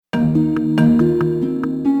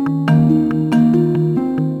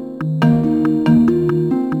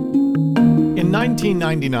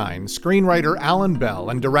1999, screenwriter Alan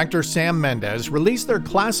Bell and director Sam Mendes released their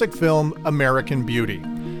classic film American Beauty.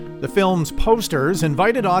 The film's posters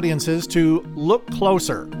invited audiences to look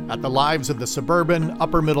closer at the lives of the suburban,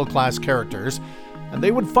 upper-middle-class characters, and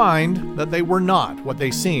they would find that they were not what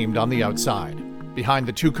they seemed on the outside. Behind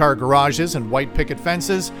the two-car garages and white picket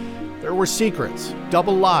fences, there were secrets,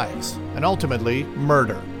 double lives, and ultimately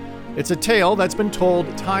murder. It's a tale that's been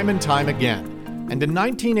told time and time again. And in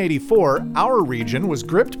 1984, our region was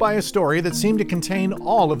gripped by a story that seemed to contain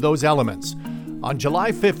all of those elements. On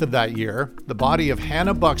July 5th of that year, the body of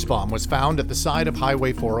Hanna Buxbaum was found at the side of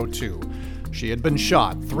Highway 402. She had been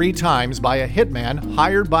shot 3 times by a hitman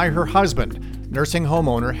hired by her husband, nursing home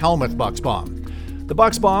owner Helmuth Buxbaum. The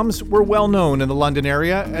Buxbaums were well known in the London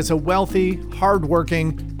area as a wealthy,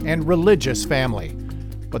 hardworking, and religious family.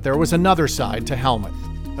 But there was another side to Helmuth,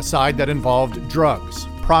 a side that involved drugs,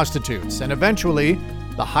 prostitutes, and eventually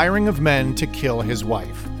the hiring of men to kill his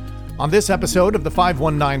wife. On this episode of the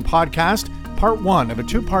 519 podcast, part 1 of a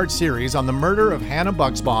 2-part series on the murder of Hanna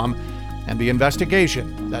Buxbaum and the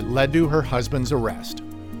investigation that led to her husband's arrest.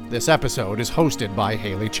 This episode is hosted by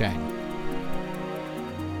Haley Chang.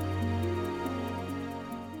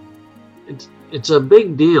 It's a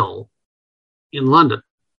big deal in London,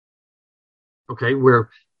 okay, where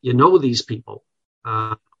you know these people,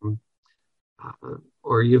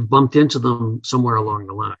 or you've bumped into them somewhere along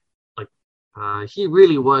the line. Like, he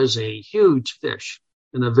really was a huge fish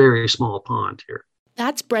in a very small pond here.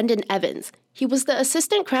 That's Brendan Evans. He was the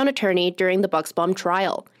assistant Crown Attorney during the Buxbaum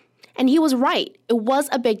trial. And he was right. It was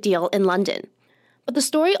a big deal in London. But the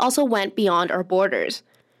story also went beyond our borders.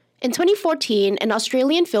 In 2014, an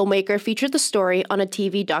Australian filmmaker featured the story on a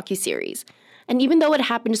TV docuseries. And even though it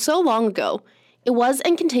happened so long ago, it was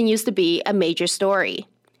and continues to be a major story.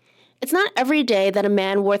 It's not every day that a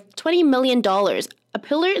man worth $20 million, a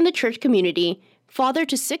pillar in the church community, father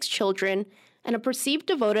to 6 children, and a perceived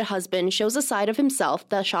devoted husband shows a side of himself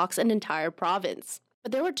that shocks an entire province.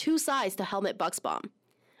 But there were 2 sides to Helmuth Buxbaum,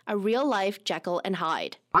 a real-life Jekyll and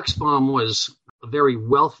Hyde. Buxbaum was a very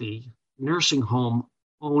wealthy nursing home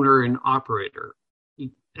owner and operator.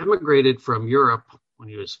 He emigrated from Europe when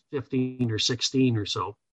he was 15 or 16 or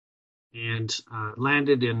so, and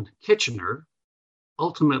landed in Kitchener,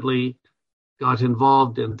 ultimately got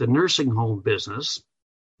involved in the nursing home business.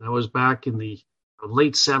 That was back in the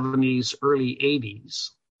late 70s, early 80s,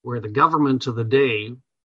 where the government of the day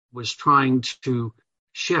was trying to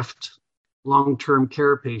shift long-term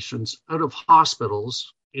care patients out of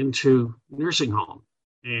hospitals into nursing home.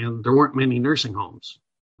 And there weren't many nursing homes.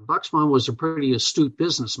 Buxbaum was a pretty astute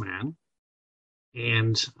businessman,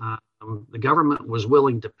 and the government was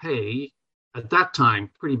willing to pay, at that time,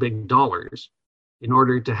 pretty big dollars in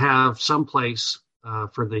order to have some place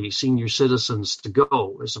for the senior citizens to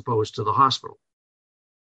go as opposed to the hospital.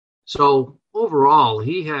 So overall,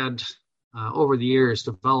 he had, over the years,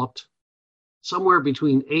 developed somewhere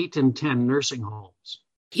between 8 and 10 nursing homes.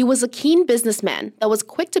 He was a keen businessman that was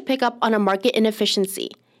quick to pick up on a market inefficiency.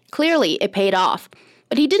 Clearly, it paid off.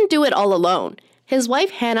 But he didn't do it all alone. His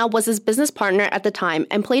wife, Hannah, was his business partner at the time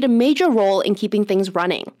and played a major role in keeping things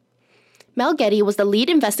running. Mel Getty was the lead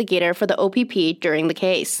investigator for the OPP during the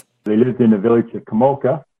case. They lived in the village of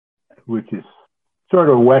Kamoka, which is sort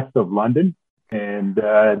of west of London. And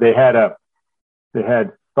they had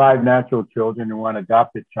 5 natural children and 1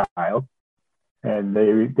 adopted child. And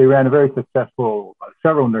they ran a very successful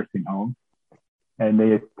several nursing homes. And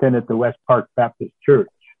they attended the West Park Baptist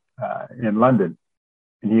Church in London.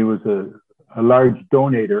 And he was a large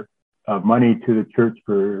donator of money to the church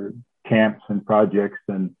for camps and projects.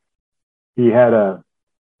 And he had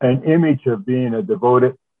an image of being a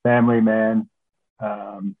devoted family man,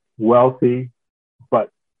 wealthy,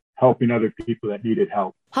 but helping other people that needed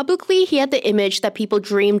help. Publicly, he had the image that people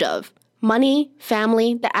dreamed of: money,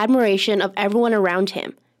 family, the admiration of everyone around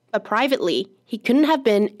him. But privately, he couldn't have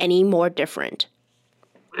been any more different.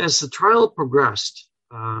 As the trial progressed,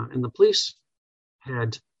 and the police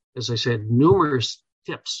had, as I said, numerous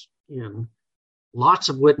tips in, lots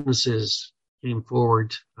of witnesses came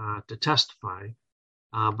forward to testify,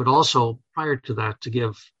 but also prior to that to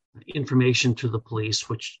give information to the police,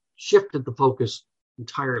 which shifted the focus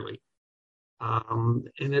entirely.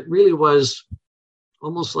 And it really was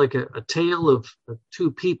almost like a tale of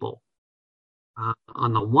 2 people.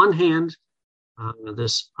 On the one hand,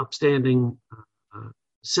 this upstanding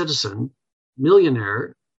citizen,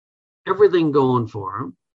 millionaire, everything going for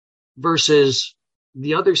him, versus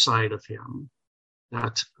the other side of him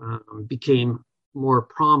that became more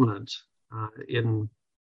prominent in,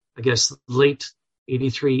 I guess, late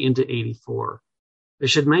 83 into 84. I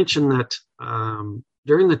should mention that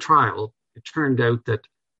during the trial, it turned out that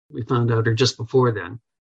we found out, or just before then,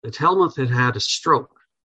 that Helmuth had a stroke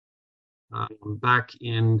back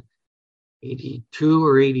in 82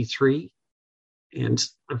 or 83. And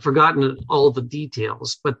I've forgotten all the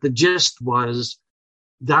details, but the gist was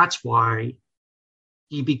that's why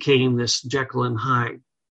he became this Jekyll and Hyde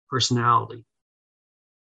personality.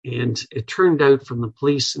 And it turned out from the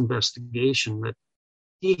police investigation that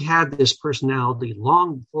he had this personality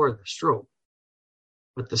long before the stroke,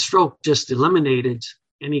 but the stroke just eliminated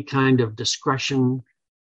any kind of discretion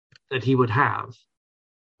that he would have.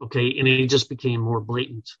 Okay, and he just became more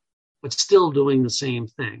blatant, but still doing the same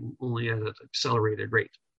thing, only at an accelerated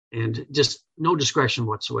rate, and just no discretion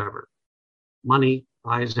whatsoever. Money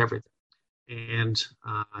buys everything. And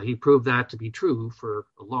he proved that to be true for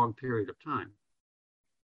a long period of time.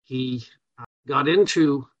 He got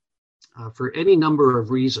into, for any number of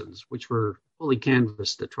reasons, which were fully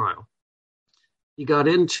canvassed at trial, he got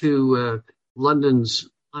into London's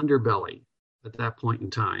underbelly at that point in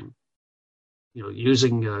time,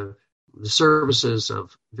 using the services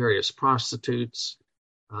of various prostitutes.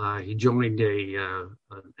 He joined an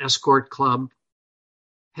escort club,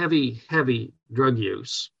 heavy drug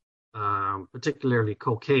use, particularly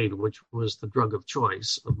cocaine, which was the drug of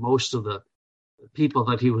choice of most of the people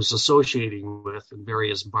that he was associating with in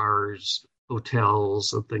various bars,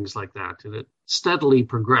 hotels, and things like that. And it steadily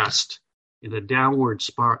progressed in a downward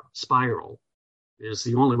spiral, is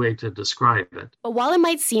the only way to describe it. But while it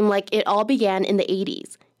might seem like it all began in the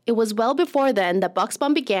 80s, it was well before then that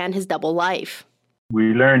Buxbaum began his double life. We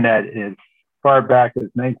learned that as far back as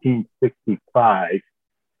 1965,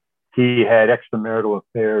 he had extramarital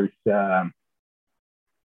affairs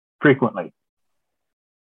frequently.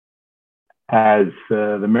 As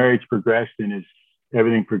the marriage progressed and as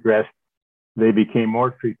everything progressed, they became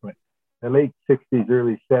more frequent. The late 60s,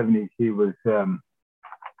 early 70s, he was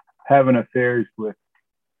having affairs with,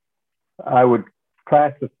 I would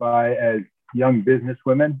classify as young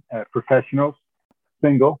businesswomen, professionals,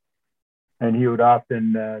 single, and he would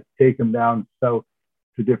often take them down south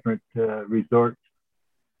to different resorts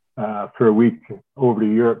for a week, over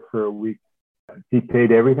to Europe for a week. He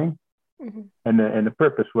paid everything, mm-hmm. and the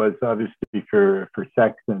purpose was obviously for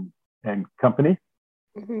sex and company.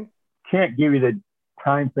 Mm-hmm. Can't give you the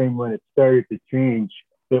time frame when it started to change.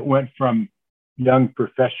 It went from young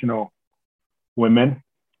professional women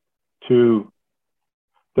to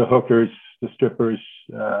the hookers, the strippers,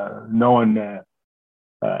 known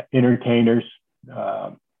entertainers.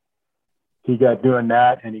 He got doing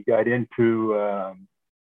that, and he got into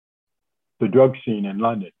the drug scene in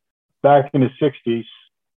London. Back in the 60s,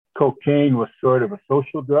 cocaine was sort of a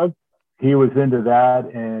social drug. He was into that,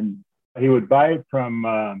 and he would buy it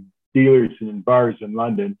from dealers in bars in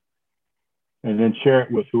London and then share it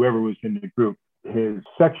with whoever was in the group. His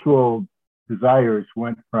sexual desires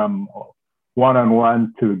went from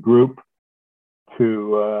one-on-one to group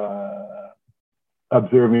to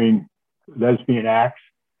observing lesbian acts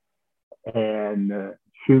and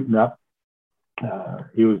shooting up.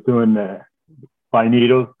 He was doing the by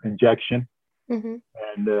needle injection, mm-hmm.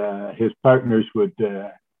 and his partners would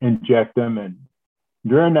inject them. And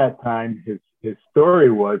during that time, his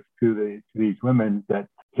story was to these women that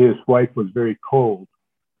his wife was very cold.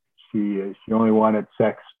 She only wanted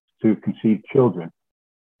sex to conceive children,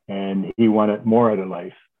 and he wanted more out of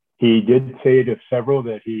life. He did say to several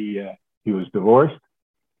that he was divorced.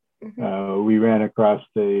 Mm-hmm. We ran across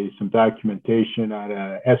some documentation on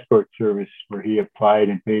an escort service where he applied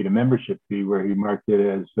and paid a membership fee, where he marked it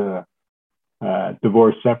as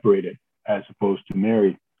divorce separated as opposed to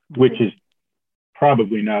married, which is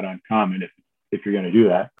probably not uncommon if you're going to do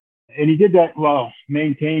that. And he did that while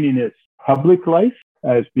maintaining his public life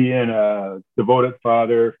as being a devoted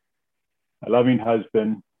father, a loving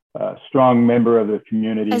husband, a strong member of the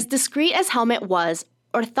community. As discreet as Helmuth was,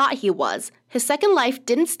 or thought he was, his second life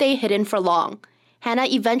didn't stay hidden for long. Hanna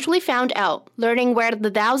eventually found out, learning where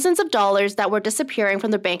the thousands of dollars that were disappearing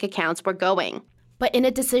from their bank accounts were going. But in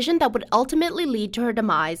a decision that would ultimately lead to her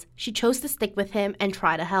demise, she chose to stick with him and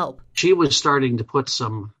try to help. She was starting to put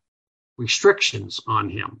some restrictions on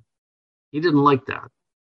him. He didn't like that.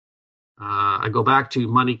 I go back to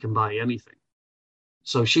money can buy anything.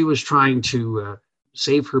 So she was trying to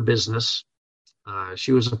save her business.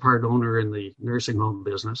 She was a part owner in the nursing home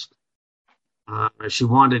business. She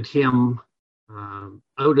wanted him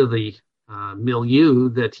out of the milieu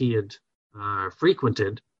that he had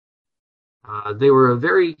frequented. They were a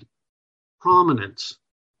very prominent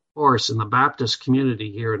force in the Baptist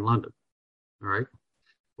community here in London. All right,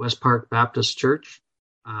 West Park Baptist Church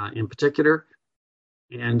in particular.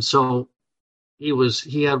 And so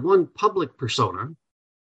he had one public persona,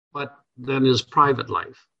 but than his private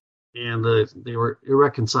life, and they were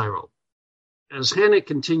irreconcilable. As Hanna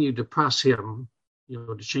continued to press him,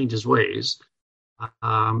 to change his ways,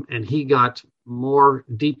 and he got more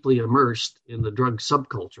deeply immersed in the drug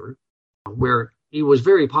subculture, where he was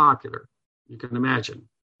very popular. You can imagine.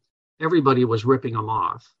 Everybody was ripping him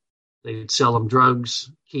off. They'd sell him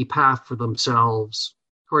drugs, keep half for themselves.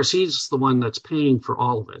 Of course, he's the one that's paying for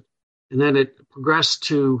all of it. And then it progressed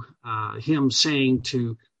to him saying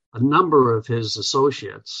to a number of his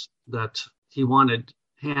associates that he wanted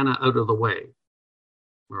Hanna out of the way,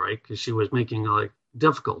 right? Because she was making it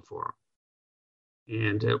difficult for him.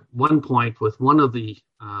 And at one point, with one of the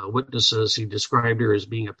witnesses, he described her as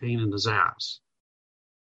being a pain in his ass.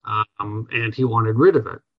 And he wanted rid of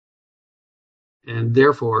it, and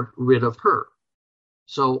therefore rid of her.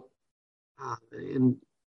 So in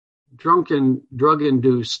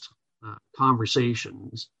drug-induced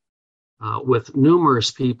conversations with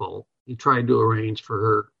numerous people, he tried to arrange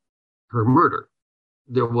for her murder.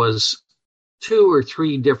 There was 2 or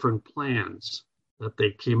 3 different plans that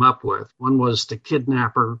they came up with. One was to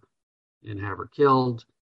kidnap her and have her killed.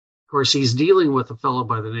 Of course, he's dealing with a fellow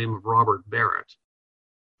by the name of Robert Barrett,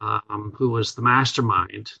 who was the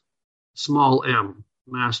mastermind, small m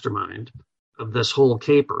mastermind, of this whole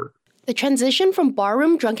caper. The transition from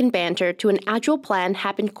barroom drunken banter to an actual plan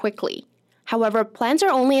happened quickly. However, plans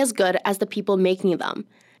are only as good as the people making them,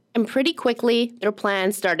 and pretty quickly, their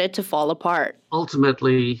plans started to fall apart.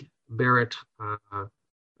 Ultimately, Barrett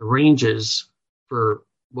arranges for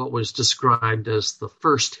what was described as the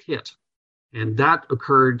first hit, and that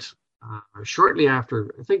occurred shortly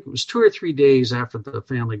after, I think it was 2 or 3 days after the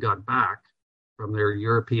family got back from their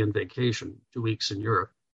European vacation, 2 weeks in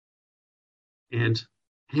Europe. And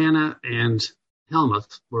Hanna and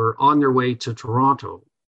Helmuth were on their way to Toronto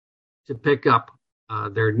to pick up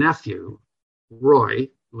their nephew, Roy,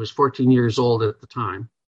 who was 14 years old at the time.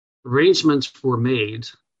 Arrangements were made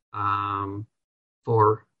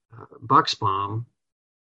for Buxbaum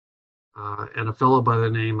and a fellow by the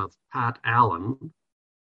name of Pat Allen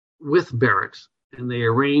with Barrett, and they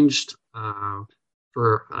arranged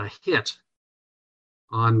for a hit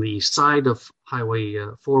on the side of Highway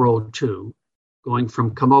 402 going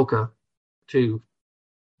from Kamoka to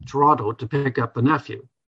Toronto to pick up the nephew.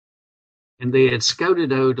 And they had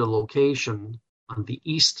scouted out a location on the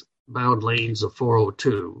eastbound lanes of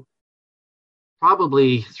 402,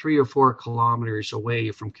 probably 3 or 4 kilometers away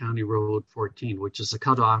from County Road 14, which is the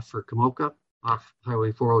cutoff for Kamoka off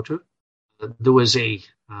Highway 402. There was a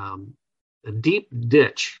deep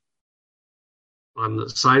ditch on the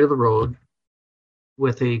side of the road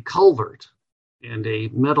with a culvert and a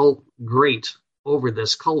metal grate over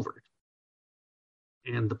this culvert.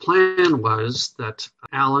 And the plan was that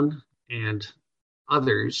Allen and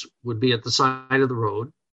others would be at the side of the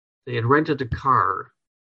road. They had rented a car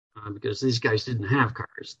because these guys didn't have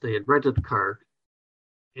cars. They had rented a car.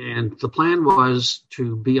 And the plan was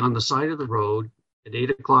to be on the side of the road at 8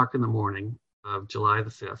 o'clock in the morning of July the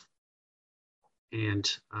 5th. And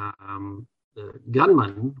the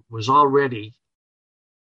gunman was all ready,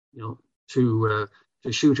 to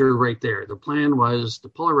shoot her right there. The plan was to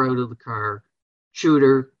pull her out of the car, shoot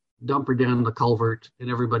her, dump her down the culvert, and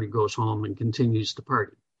everybody goes home and continues to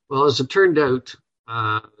party. Well, as it turned out,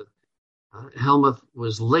 Helmuth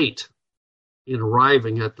was late in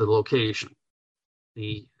arriving at the location.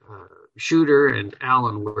 The shooter and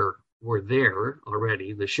Allen were there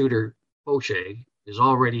already. The shooter, Poche, is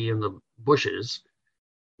already in the bushes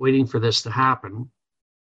waiting for this to happen.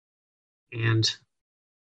 And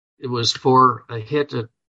it was for a hit at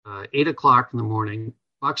 8 o'clock in the morning.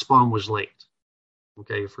 Buxbaum was late,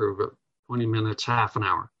 for about 20 minutes, half an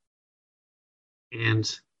hour. And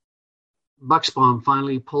Buxbaum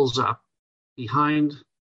finally pulls up behind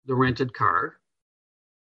the rented car.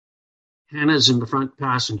 Hanna's in the front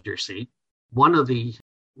passenger seat. One of the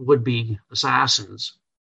would-be assassins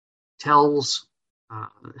tells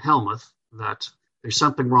Helmuth that there's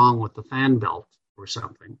something wrong with the fan belt or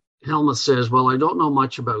something. Helmuth says, well, I don't know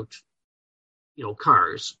much about,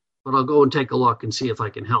 cars, but I'll go and take a look and see if I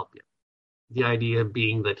can help you. The idea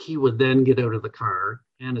being that he would then get out of the car,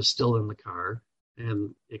 Hanna's still in the car,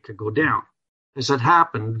 and it could go down. As it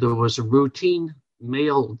happened, there was a routine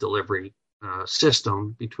mail delivery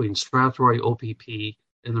system between Strathroy OPP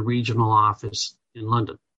and the regional office in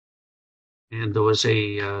London. And there was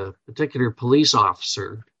a particular police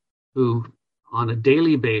officer who, on a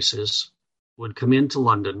daily basis, would come into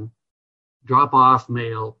London, drop off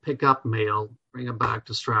mail, pick up mail, bring it back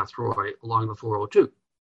to Strathroy along the 402.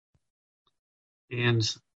 And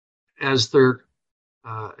as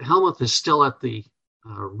Helmuth is still at the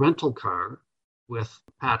rental car with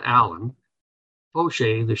Pat Allen.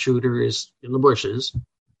 Fauché, the shooter, is in the bushes.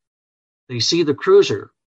 They see the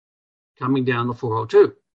cruiser coming down the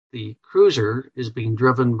 402. The cruiser is being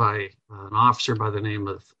driven by an officer by the name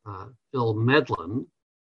of Phil Medlin.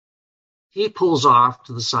 He pulls off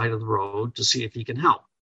to the side of the road to see if he can help.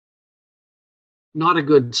 Not a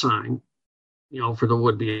good sign, for the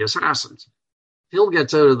would-be assassins. Phil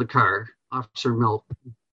gets out of the car, Officer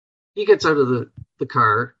Milton. He gets out of the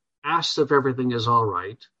car, asks if everything is all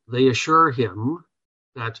right. They assure him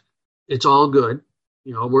that it's all good,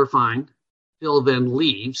 we're fine. Phil then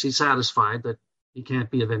leaves. He's satisfied that he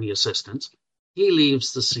can't be of any assistance. He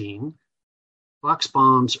leaves the scene.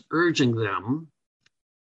 Buxbaum's urging them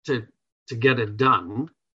to get it done.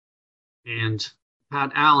 And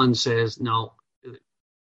Pat Allen says, no,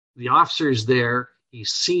 the officer's there.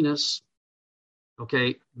 He's seen us.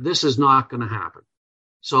 Okay, this is not going to happen.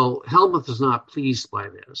 So Helmuth is not pleased by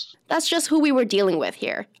this. That's just who we were dealing with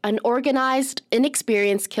here. Unorganized,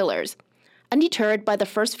 inexperienced killers. Undeterred by the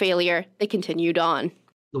first failure, they continued on.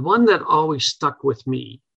 The one that always stuck with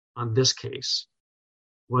me on this case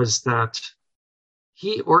was that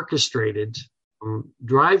he orchestrated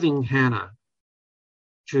driving Hanna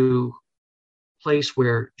to a place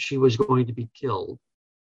where she was going to be killed,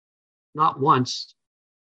 not once,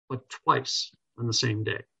 but twice on the same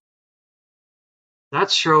day. That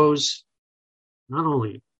shows not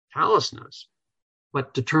only callousness,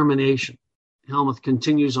 but determination. Helmuth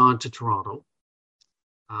continues on to Toronto,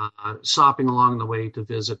 stopping along the way to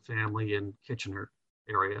visit family in Kitchener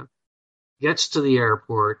area, gets to the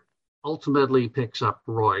airport, ultimately picks up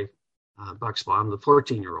Roy Buxbaum, the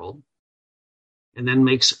 14-year-old, and then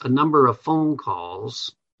makes a number of phone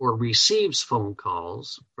calls or receives phone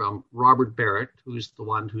calls from Robert Barrett, who's the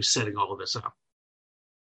one who's setting all of this up.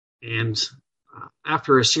 And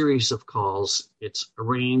after a series of calls, it's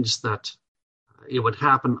arranged that it would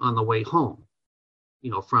happen on the way home,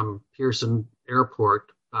 from Pearson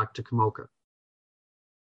Airport back to Komoka.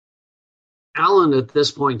 Allen, at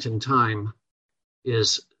this point in time,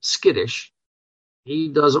 is skittish. He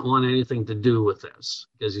doesn't want anything to do with this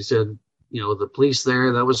because he said, the police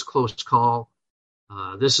there, that was a close call.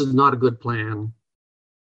 This is not a good plan.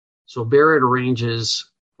 So Barrett arranges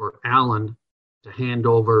for Allen to hand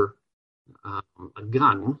over a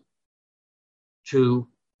gun to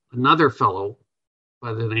another fellow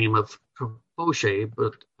by the name of Fauché,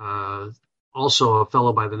 but also a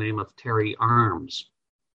fellow by the name of Terry Arms.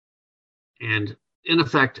 And in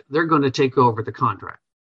effect, they're going to take over the contract.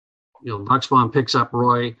 Buxbaum picks up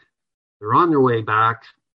Roy. They're on their way back.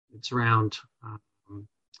 It's around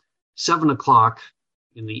 7 o'clock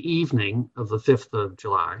in the evening of the 5th of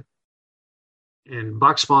July. And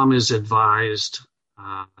Buxbaum is advised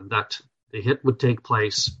that the hit would take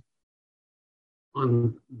place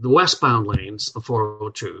on the westbound lanes of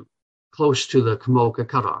 402, close to the Komoka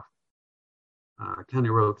cutoff, County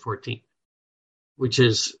Road 14, which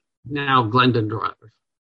is now Glendon Drive.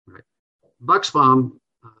 Right. Buxbaum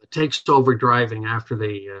takes over driving after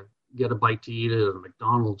they get a bite to eat at a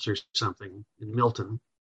McDonald's or something in Milton.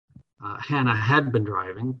 Hanna had been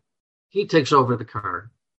driving. He takes over the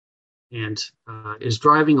car and is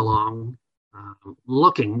driving along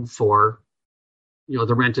looking for,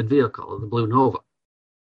 the rented vehicle, the Blue Nova.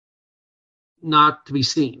 Not to be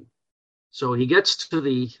seen. So he gets to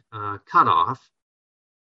the cutoff,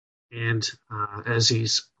 and as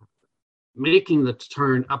he's making the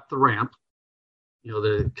turn up the ramp,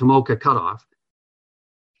 the Komoka cutoff,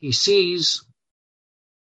 he sees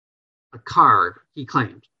a car, he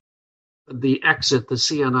claimed. The exit, the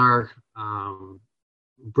CNR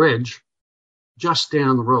bridge, just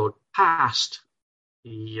down the road, past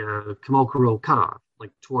the Komoka Road cutoff,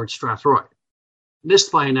 like towards Strathroy,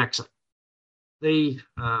 missed by an exit. The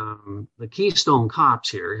Keystone cops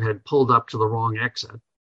here had pulled up to the wrong exit,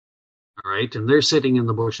 all right, and they're sitting in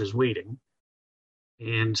the bushes waiting.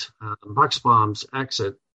 And Buxbaum's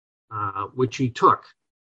exit, which he took,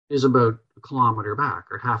 is about a kilometer back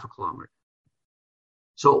or half a kilometer.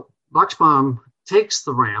 So Buxbaum takes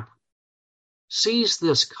the ramp, sees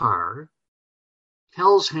this car,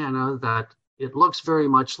 tells Hanna that it looks very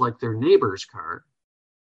much like their neighbor's car.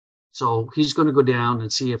 So he's going to go down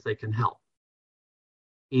and see if they can help.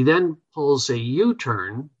 He then pulls a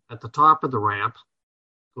U-turn at the top of the ramp,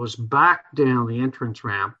 goes back down the entrance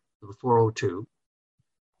ramp to the 402,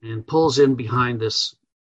 and pulls in behind this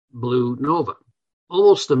Blue Nova.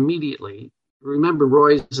 Almost immediately, remember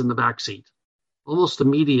Roy's in the back seat, almost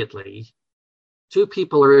immediately, two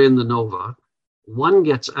people are in the Nova. One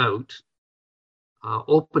gets out,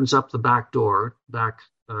 opens up the back door,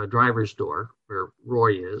 driver's door, where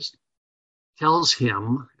Roy is, tells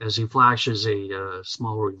him, as he flashes a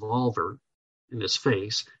small revolver in his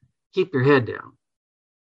face, keep your head down,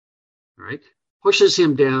 right? Pushes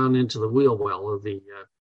him down into the wheel well of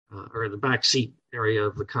or the back seat area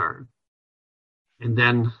of the car, and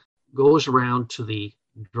then goes around to the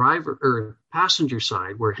driver or passenger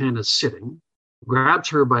side where Hanna's sitting, grabs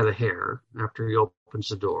her by the hair after he opens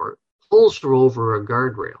the door, pulls her over a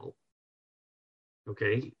guardrail.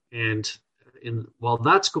 Okay, and while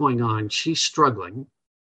that's going on, she's struggling,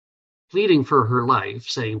 pleading for her life,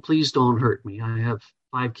 saying, please don't hurt me. I have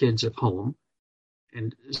 5 kids at home,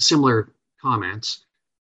 and similar comments.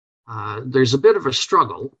 There's a bit of a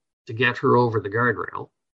struggle to get her over the guardrail.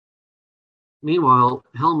 Meanwhile,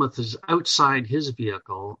 Helmuth is outside his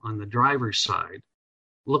vehicle on the driver's side,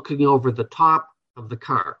 looking over the top of the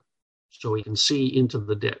car so he can see into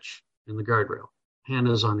the ditch in the guardrail.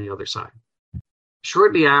 Hanna's on the other side.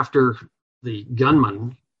 Shortly after, the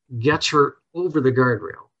gunman gets her over the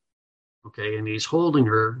guardrail, okay, and he's holding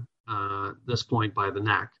her at this point by the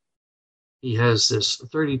neck. He has this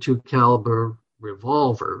 .32 caliber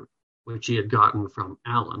revolver, which he had gotten from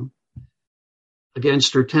Alan,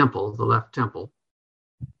 against her temple, the left temple.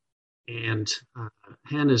 And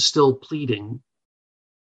Hanna's still pleading,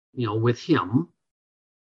 with him,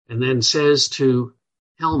 and then says to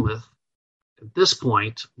Helmuth, at this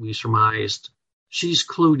point, we surmised she's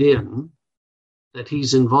clued in that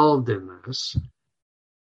he's involved in this.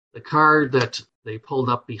 The car that they pulled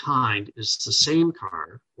up behind is the same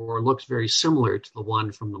car, or looks very similar to the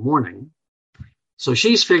one from the morning. So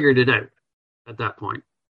she's figured it out at that point,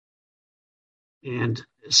 and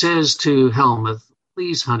says to Helmuth,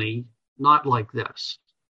 please, honey, not like this.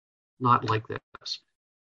 Not like this.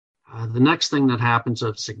 The next thing that happens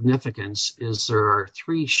of significance is there are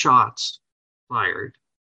 3 shots fired,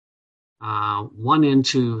 one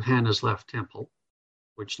into Hanna's left temple,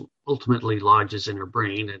 which ultimately lodges in her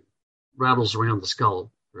brain and rattles around the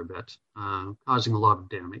skull for a bit, causing a lot of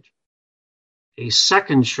damage. A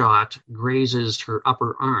second shot grazes her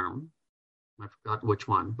upper arm. I forgot which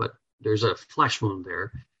one, but there's a flesh wound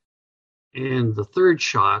there. And the third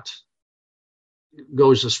shot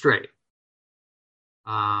goes astray.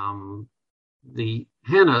 The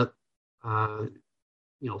Hanna,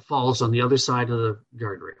 falls on the other side of the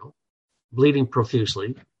guardrail, bleeding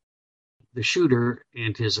profusely. The shooter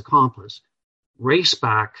and his accomplice race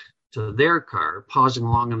back to their car, pausing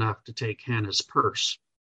long enough to take Hanna's purse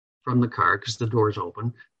from the car because the door's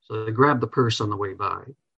open. So they grab the purse on the way by.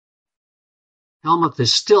 Helmuth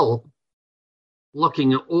is still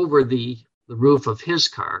looking over the roof of his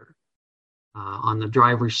car on the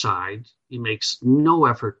driver's side. He makes no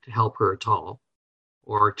effort to help her at all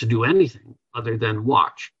or to do anything other than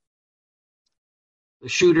watch. The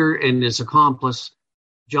shooter and his accomplice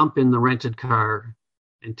jump in the rented car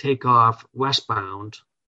and take off westbound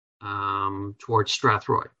towards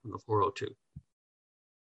Strathroy on the 402.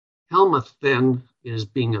 Helmuth then is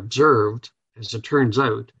being observed, as it turns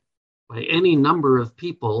out, by any number of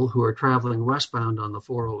people who are traveling westbound on the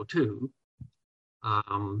 402.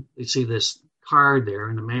 They see this car there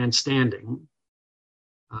and a man standing.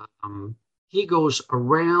 He goes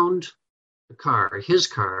around the car, his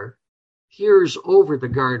car, peers over the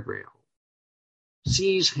guardrail,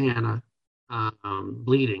 sees Hanna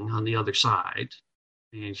bleeding on the other side,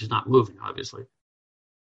 and she's not moving, obviously.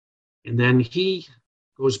 And then he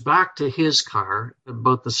goes back to his car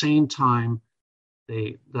about the same time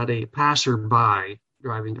that a passerby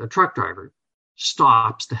driving, a truck driver,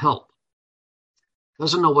 stops to help.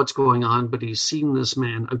 Doesn't know what's going on, but he's seen this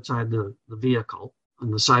man outside the vehicle on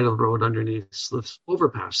the side of the road underneath this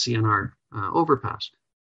overpass, CNR overpass.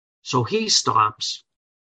 So he stops,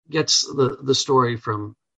 gets the story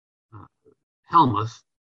from Helmuth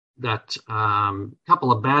that a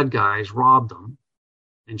couple of bad guys robbed him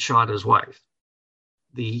and shot his wife.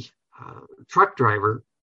 The truck driver,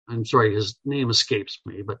 I'm sorry, his name escapes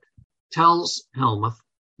me, but tells Helmuth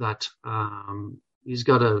that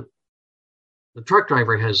the truck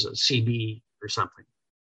driver has a CB or something.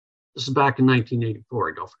 This is back in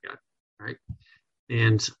 1984, don't forget, right?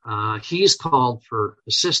 And he's called for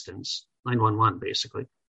assistance, 911 basically,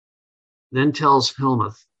 then tells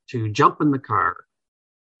Helmuth to jump in the car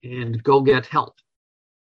and go get help.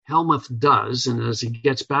 Helmuth does, and as he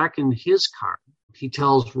gets back in his car, he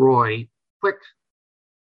tells Roy, quick,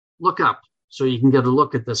 look up so you can get a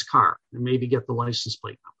look at this car and maybe get the license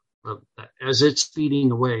plate number as it's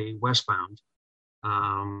speeding away westbound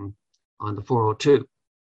on the 402.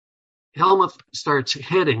 Helmuth starts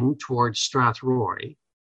heading towards Strathroy,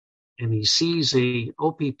 and he sees a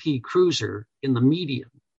OPP cruiser in the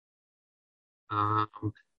median, a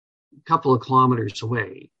couple of kilometers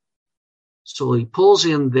away. So he pulls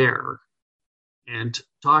in there and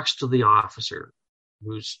talks to the officer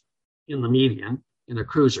who's in the median in a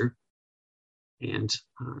cruiser and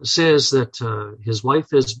says that his wife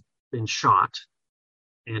has been shot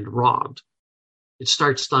and robbed. It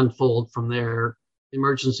starts to unfold from there.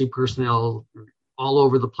 Emergency personnel all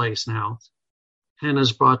over the place now.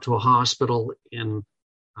 Hannah's brought to a hospital in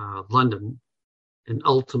London and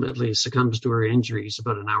ultimately succumbs to her injuries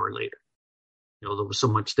about an hour later. There was so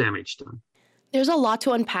much damage done. There's a lot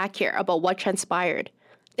to unpack here about what transpired.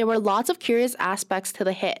 There were lots of curious aspects to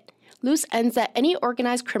the hit, loose ends that any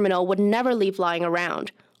organized criminal would never leave lying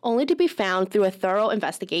around, only to be found through a thorough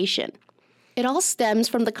investigation. It all stems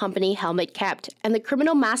from the company Helmuth kept and the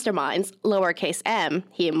criminal masterminds, lowercase m,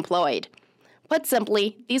 he employed. Put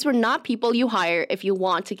simply, these were not people you hire if you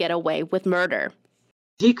want to get away with murder.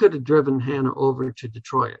 He could have driven Hanna over to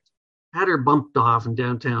Detroit, had her bumped off in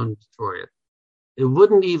downtown Detroit. It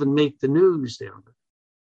wouldn't even make the news down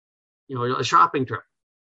there. A shopping trip,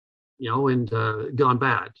 and gone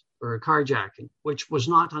bad, or a carjacking, which was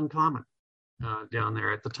not uncommon down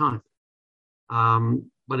there at the time.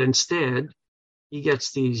 But instead, he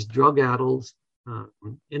gets these drug-addled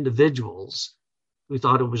individuals who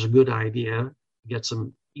thought it was a good idea to get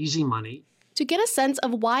some easy money. To get a sense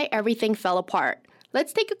of why everything fell apart,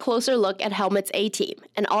 let's take a closer look at Helmuth's A-team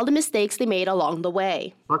and all the mistakes they made along the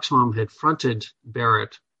way. Buxbaum had fronted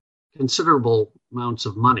Barrett considerable amounts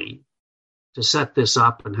of money to set this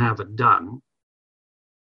up and have it done.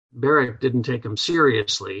 Barrett didn't take him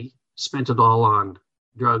seriously, spent it all on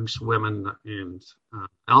drugs, women, and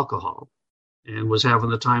alcohol, and was having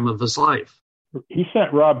the time of his life. He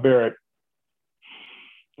sent Rob Barrett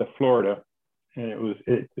to Florida, and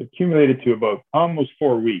it accumulated to about almost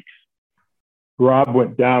 4 weeks. Rob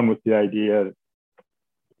went down with the idea.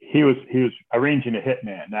 He was arranging a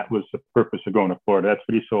hitman. That was the purpose of going to Florida. That's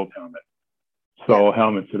what he sold Helmuth. So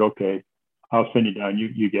Helmuth said, "Okay, I'll send you down.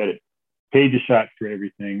 You get it." Paid the shot for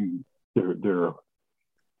everything, their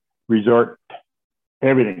resort,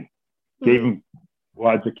 everything. Gave him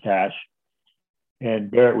wads of cash, and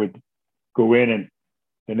Barrett would go in and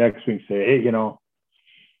the next week say, "Hey,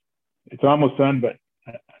 it's almost done, but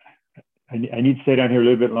I need to stay down here a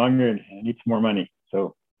little bit longer and I need some more money."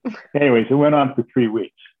 So anyways, it went on for 3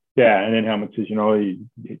 weeks. Yeah. And then Helmuth says,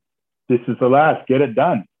 this is the last, get it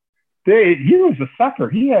done. He was a sucker.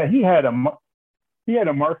 He had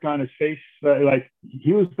a mark on his face. Like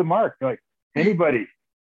he was the mark, like anybody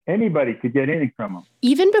could get anything from him.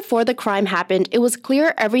 Even before the crime happened, it was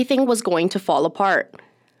clear everything was going to fall apart.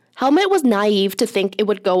 Helmuth was naive to think it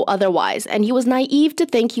would go otherwise, and he was naive to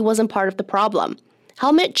think he wasn't part of the problem.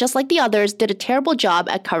 Helmuth, just like the others, did a terrible job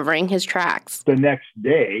at covering his tracks. The next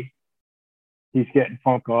day, he's getting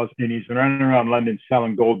phone calls, and he's running around London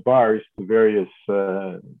selling gold bars to various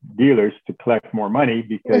dealers to collect more money,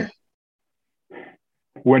 because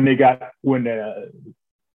when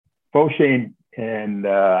Fauché and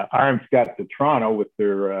Arms got to Toronto with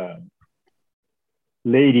their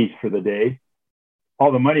ladies for the day,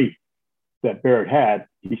 all the money that Barrett had,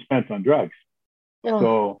 he spent on drugs. Oh.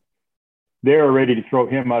 So they were ready to throw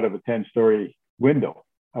him out of a 10-story window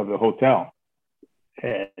of the hotel.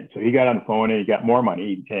 And so he got on the phone and he got more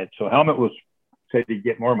money. And so Helmuth said he'd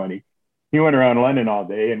get more money. He went around London all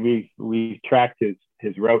day, and we tracked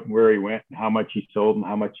his route and where he went and how much he sold and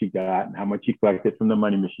how much he got and how much he collected from the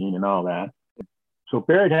money machine and all that. So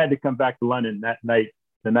Barrett had to come back to London that night,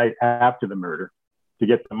 the night after the murder, to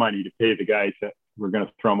get the money to pay the guys that were going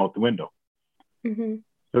to throw him out the window. Mm-hmm.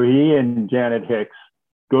 So he and Janet Hicks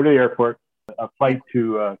go to the airport, a flight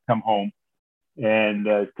to come home and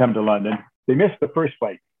come to London. They missed the first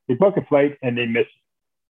flight. They book a flight and they miss it.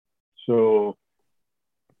 So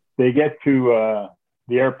they get to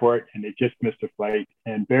the airport and they just missed a flight.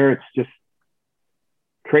 And Barrett's just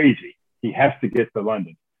crazy. He has to get to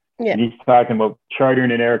London. Yeah. And he's talking about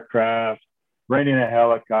chartering an aircraft, renting a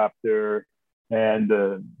helicopter, and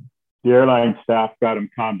the airline staff got him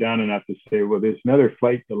calmed down enough to say, well, there's another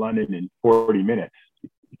flight to London in 40 minutes. You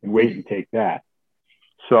can wait and take that.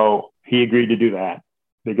 So he agreed to do that.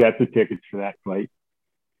 They got the tickets for that flight.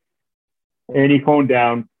 And he phoned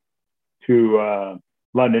down to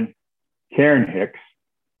London, Karen Hicks,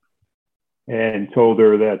 and told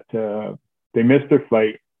her that they missed their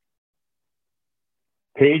flight.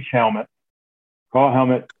 Page Helmuth, call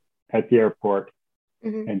Helmuth at the airport,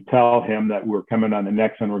 and tell him that we're coming on the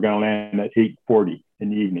next one. We're going to land at 8:40 in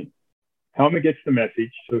the evening. Helmuth gets the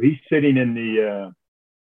message. So he's sitting in the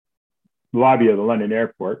lobby of the London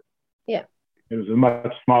airport. Yeah. It was a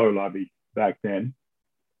much smaller lobby back then.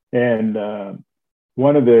 And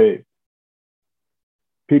one of the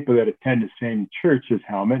people that attend the same church as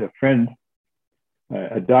Helmuth, a friend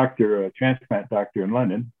a doctor, a transplant doctor in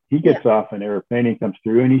London. He gets off an airplane and comes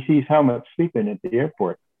through, and he sees Helmut sleeping at the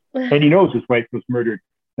airport. And he knows his wife was murdered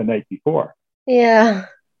the night before. Yeah.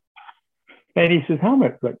 And he says,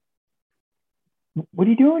 Helmut, like, what are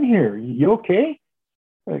you doing here? You okay?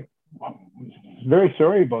 Like, very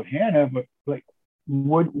sorry about Hannah, but like,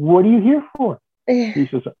 what are you here for? He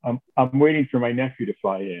says, I'm waiting for my nephew to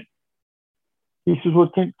fly in. He says,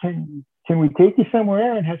 well, can we take you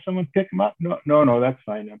somewhere and have someone pick him up? No, that's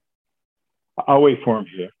fine. I'll wait for him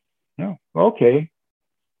here. No, okay.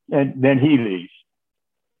 And then he leaves.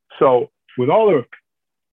 So with all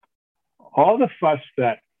the fuss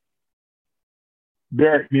that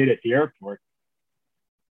Barrett made at the airport,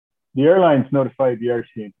 the airlines notified the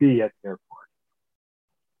RCMP at the airport,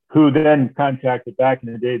 who then contacted, back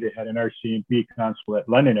in the day, they had an RCMP consul at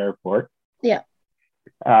London Airport. Yeah.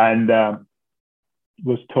 And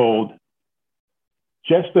was told,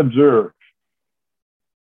 just observe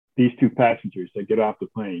these two passengers that get off the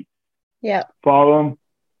plane. Yeah. Follow them,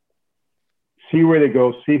 see where they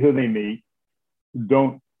go, see who they meet.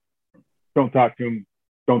 Don't talk to them,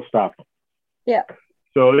 don't stop them. Yeah.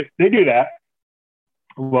 So they do that.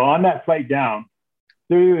 Well, on that flight down,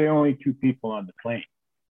 they're the only two people on the plane.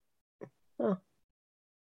 Oh.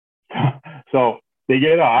 So they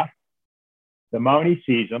get off. The Mountie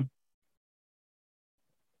sees them,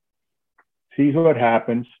 sees what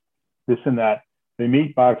happens, this and that. They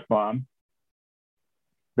meet Buxbaum.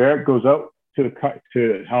 Barrett goes out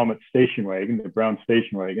to Helmut's station wagon, the brown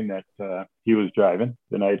station wagon that he was driving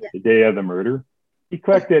the day of the murder. He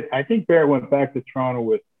collected, I think Barrett went back to Toronto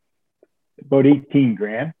with about 18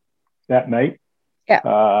 grand that night.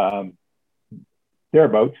 Yeah.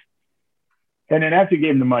 Thereabouts. And then after he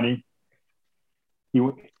gave him the money,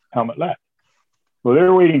 Helmut left. Well,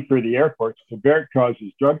 they're waiting for the airport. So Barrett calls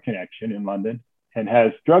his drug connection in London and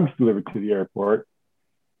has drugs delivered to the airport.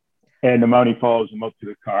 And the Mountie follows him up to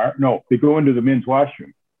the car. No, they go into the men's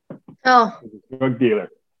washroom. Oh. The drug dealer.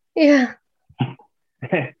 Yeah.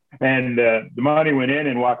 And the Mountie went in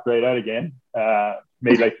and walked right out again.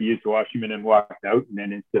 Made like he used the washroom and then walked out, and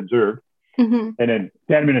then it's observed. Mm-hmm. And then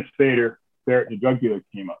 10 minutes later, Barrett, the drug dealer,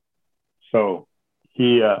 came up. So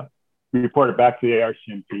he reported back to the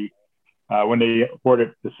RCMP. When they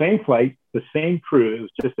boarded the same flight, the same crew, it was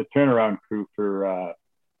just a turnaround crew for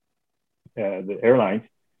the airlines.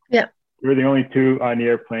 Yeah. We were the only two on the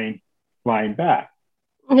airplane flying back.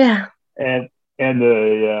 Yeah. And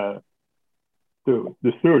the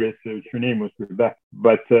stewardess, her name was Rebecca,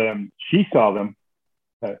 but she saw them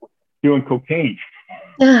doing cocaine.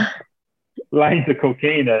 Lines of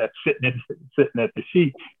cocaine sitting at the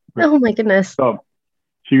seats. Oh my goodness. So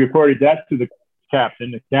she reported that to the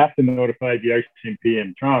captain. The captain notified the RCMP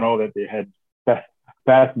in Toronto that they had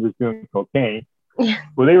passengers doing cocaine. Yeah.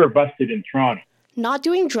 Well, they were busted in Toronto. Not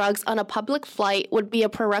doing drugs on a public flight would be a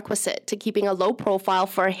prerequisite to keeping a low profile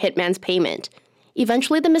for a hitman's payment.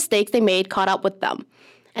 Eventually, the mistakes they made caught up with them,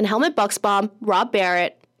 and Helmuth Buxbaum, Rob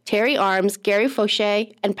Barrett, Terry Arms, Gary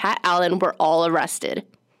Fauché, and Pat Allen were all arrested.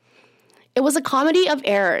 It was a comedy of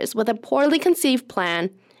errors with a poorly conceived plan,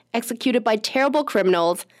 executed by terrible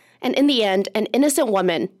criminals, and in the end, an innocent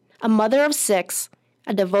woman, a mother of 6,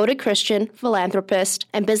 a devoted Christian, philanthropist,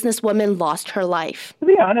 and businesswoman lost her life. To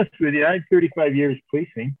be honest with you, I had 35 years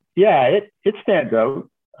policing. Yeah, it stands out.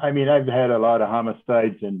 I mean, I've had a lot of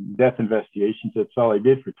homicides and death investigations. That's all I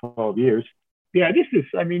did for 12 years. Yeah, this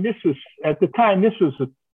was, at the time, this was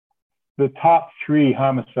the top 3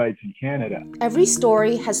 homicides in Canada. Every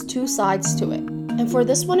story has 2 sides to it. And for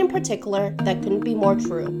this one in particular, that couldn't be more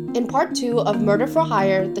true. In part 2 of Murder for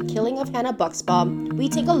Hire, The Killing of Hanna Buxbaum, we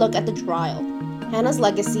take a look at the trial, Hannah's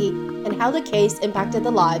legacy, and how the case impacted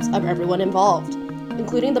the lives of everyone involved,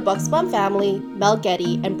 including the Buxbaum family, Mel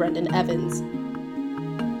Getty, and Brendan Evans.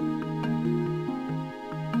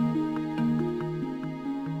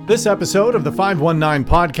 This episode of the 519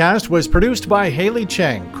 podcast was produced by Haley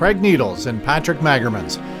Cheng, Craig Needles, and Patrick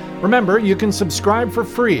Magermans. Remember, you can subscribe for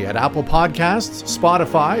free at Apple Podcasts,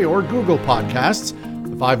 Spotify, or Google Podcasts.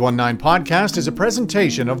 The 519 podcast is a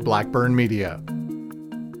presentation of Blackburn Media.